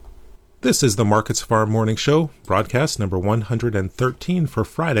This is the Markets Farm Morning Show, broadcast number 113 for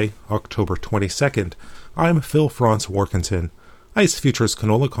Friday, October 22nd. I'm Phil Franz Warkentin. ICE futures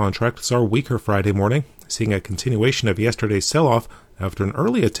canola contracts are weaker Friday morning, seeing a continuation of yesterday's sell-off after an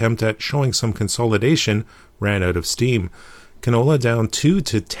early attempt at showing some consolidation ran out of steam. Canola down $2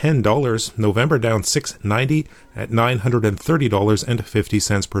 to $10, November down $6.90 at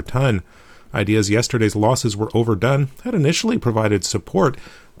 $930.50 per ton. Ideas yesterday's losses were overdone had initially provided support,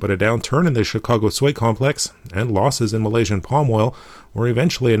 but a downturn in the Chicago soy complex and losses in Malaysian palm oil were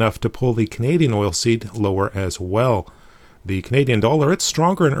eventually enough to pull the Canadian oilseed lower as well. The Canadian dollar, it's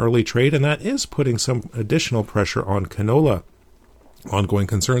stronger in early trade, and that is putting some additional pressure on canola. Ongoing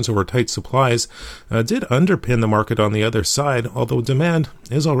concerns over tight supplies did underpin the market on the other side, although demand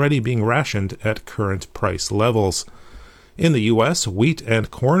is already being rationed at current price levels. In the U.S., wheat and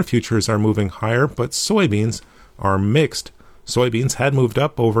corn futures are moving higher, but soybeans are mixed. Soybeans had moved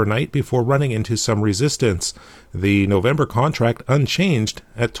up overnight before running into some resistance. The November contract unchanged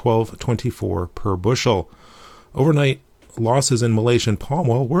at $12.24 per bushel. Overnight losses in Malaysian palm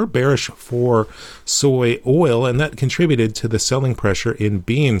oil were bearish for soy oil, and that contributed to the selling pressure in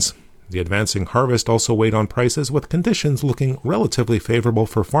beans. The advancing harvest also weighed on prices, with conditions looking relatively favorable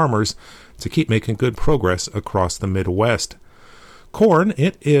for farmers to keep making good progress across the Midwest. Corn,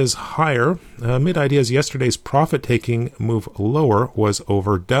 it is higher. Amid ideas yesterday's profit-taking move lower was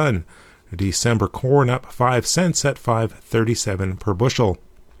overdone. December corn up 5 cents at $5.37 per bushel.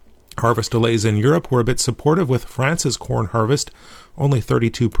 Harvest delays in Europe were a bit supportive, with France's corn harvest only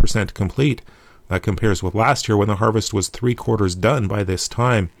 32% complete. That compares with last year when the harvest was 3/4 done by this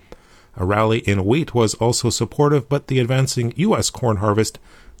time. A rally in wheat was also supportive, but the advancing U.S. corn harvest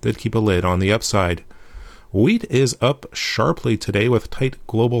did keep a lid on the upside. Wheat is up sharply today, with tight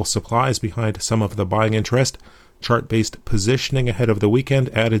global supplies behind some of the buying interest. Chart-based positioning ahead of the weekend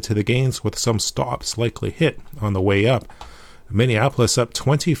added to the gains, with some stops likely hit on the way up. Minneapolis up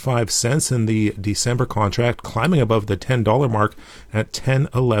 25 cents in the December contract, climbing above the $10 mark at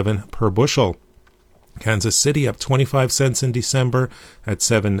 $10.11 per bushel. Kansas City up 25 cents in December at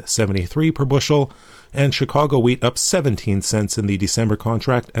 $7.73 per bushel, and Chicago wheat up 17 cents in the December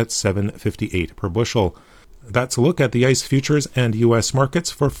contract at $7.58 per bushel. That's a look at the ICE futures and U.S. markets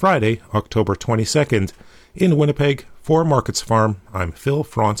for Friday, October 22nd. In Winnipeg, for Markets Farm, I'm Phil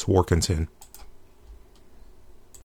Franz Warkentin.